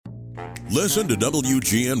Listen to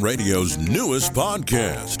WGN Radio's newest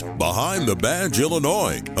podcast, Behind the Badge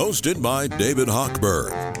Illinois, hosted by David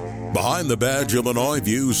Hochberg. Behind the Badge Illinois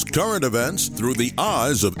views current events through the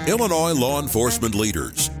eyes of Illinois law enforcement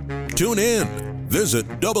leaders. Tune in. Visit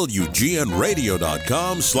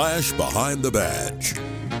WGNRadio.com/Behind the Badge.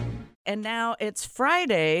 And now it's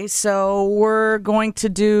Friday, so we're going to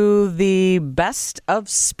do the best of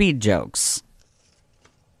speed jokes.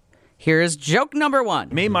 Here's joke number one.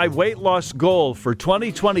 My weight loss goal for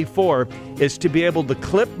 2024 is to be able to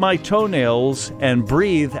clip my toenails and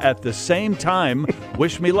breathe at the same time.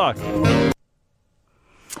 Wish me luck.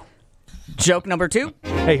 Joke number two.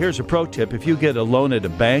 Hey, here's a pro tip. If you get a loan at a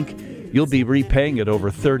bank, you'll be repaying it over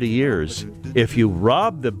 30 years. If you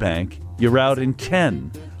rob the bank, you're out in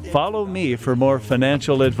 10. Follow me for more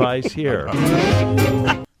financial advice here.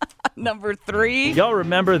 Number three. Y'all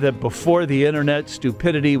remember that before the internet,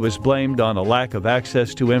 stupidity was blamed on a lack of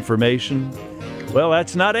access to information? Well,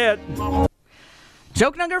 that's not it.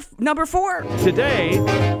 Joke number four. Today,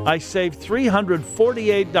 I saved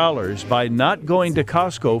 $348 by not going to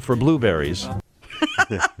Costco for blueberries.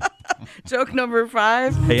 Joke number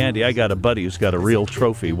five. Hey, Andy, I got a buddy who's got a real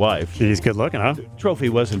trophy wife. She's good looking, huh? Trophy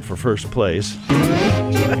wasn't for first place.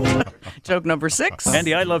 Joke number six.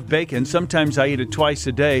 Andy, I love bacon. Sometimes I eat it twice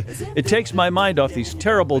a day. It takes my mind off these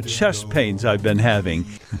terrible chest pains I've been having.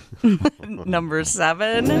 Number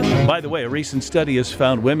seven. By the way, a recent study has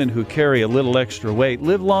found women who carry a little extra weight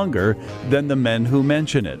live longer than the men who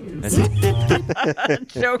mention it.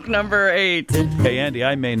 Joke number eight. Hey, Andy,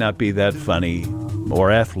 I may not be that funny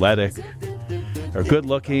or athletic or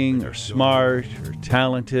good-looking or smart or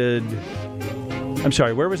talented. I'm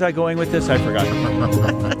sorry, where was I going with this? I forgot.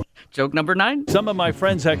 Joke number nine. Some of my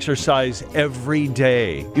friends exercise every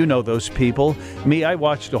day. You know those people. Me, I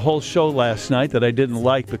watched a whole show last night that I didn't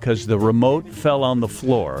like because the remote fell on the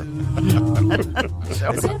floor.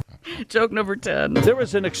 Joke number 10. There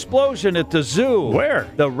was an explosion at the zoo. Where?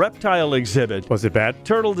 The reptile exhibit. Was it bad?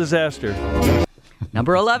 Turtle disaster.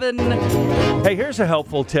 Number 11. Hey, here's a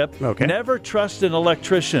helpful tip. Okay. Never trust an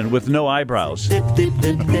electrician with no eyebrows.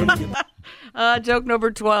 Joke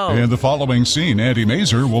number 12. In the following scene, Andy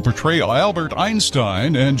Mazer will portray Albert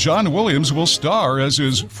Einstein, and John Williams will star as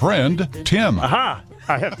his friend, Tim. Aha!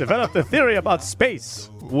 I have developed a theory about space.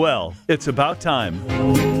 Well, it's about time.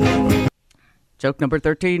 Joke number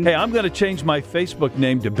 13. Hey, I'm going to change my Facebook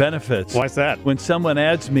name to Benefits. Why's that? When someone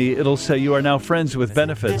adds me, it'll say you are now friends with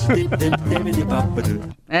Benefits.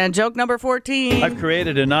 And joke number 14. I've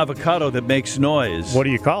created an avocado that makes noise. What do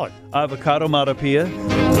you call it? Avocado matapia.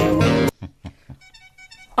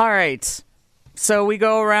 All right. So we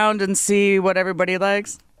go around and see what everybody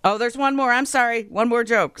likes. Oh, there's one more. I'm sorry. One more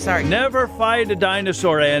joke. Sorry. Never fight a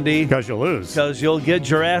dinosaur, Andy. Because you'll lose. Because you'll get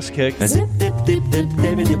your ass kicked.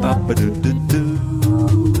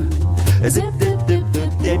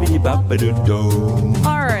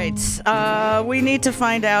 All right. We need to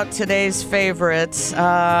find out today's favorites.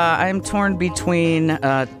 I'm torn between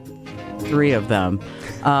three of them.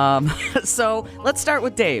 So let's start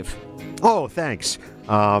with Dave. Oh, thanks.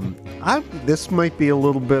 This might be a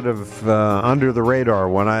little bit of under the radar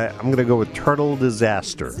one. I'm going to go with Turtle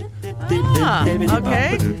Disaster.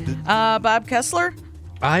 Okay. Bob Kessler?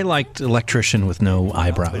 I liked Electrician with no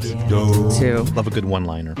eyebrows. Two. Love a good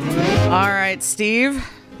one-liner. All right, Steve?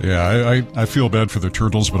 Yeah, I feel bad for the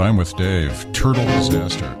turtles, but I'm with Dave. Turtle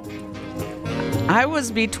Disaster. I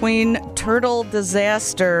was between Turtle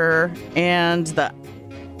Disaster and the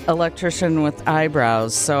Electrician with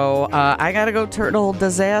eyebrows, so I gotta go Turtle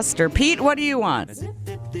Disaster. Pete, what do you want?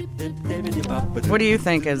 What do you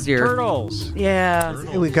think is your... Turtles. Yeah.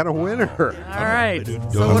 Hey, we got a winner. All right.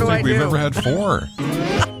 So I what don't do I think we've do? ever had four.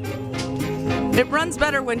 It runs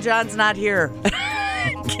better when John's not here.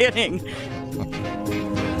 Kidding.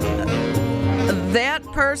 That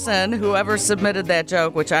person, whoever submitted that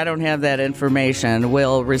joke, which I don't have that information,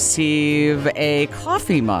 will receive a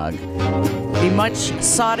coffee mug. A much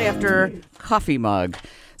sought-after coffee mug.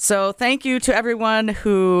 So thank you to everyone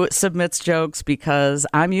who submits jokes, because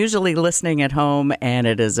I'm usually listening at home, and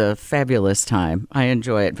it is a fabulous time. I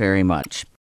enjoy it very much.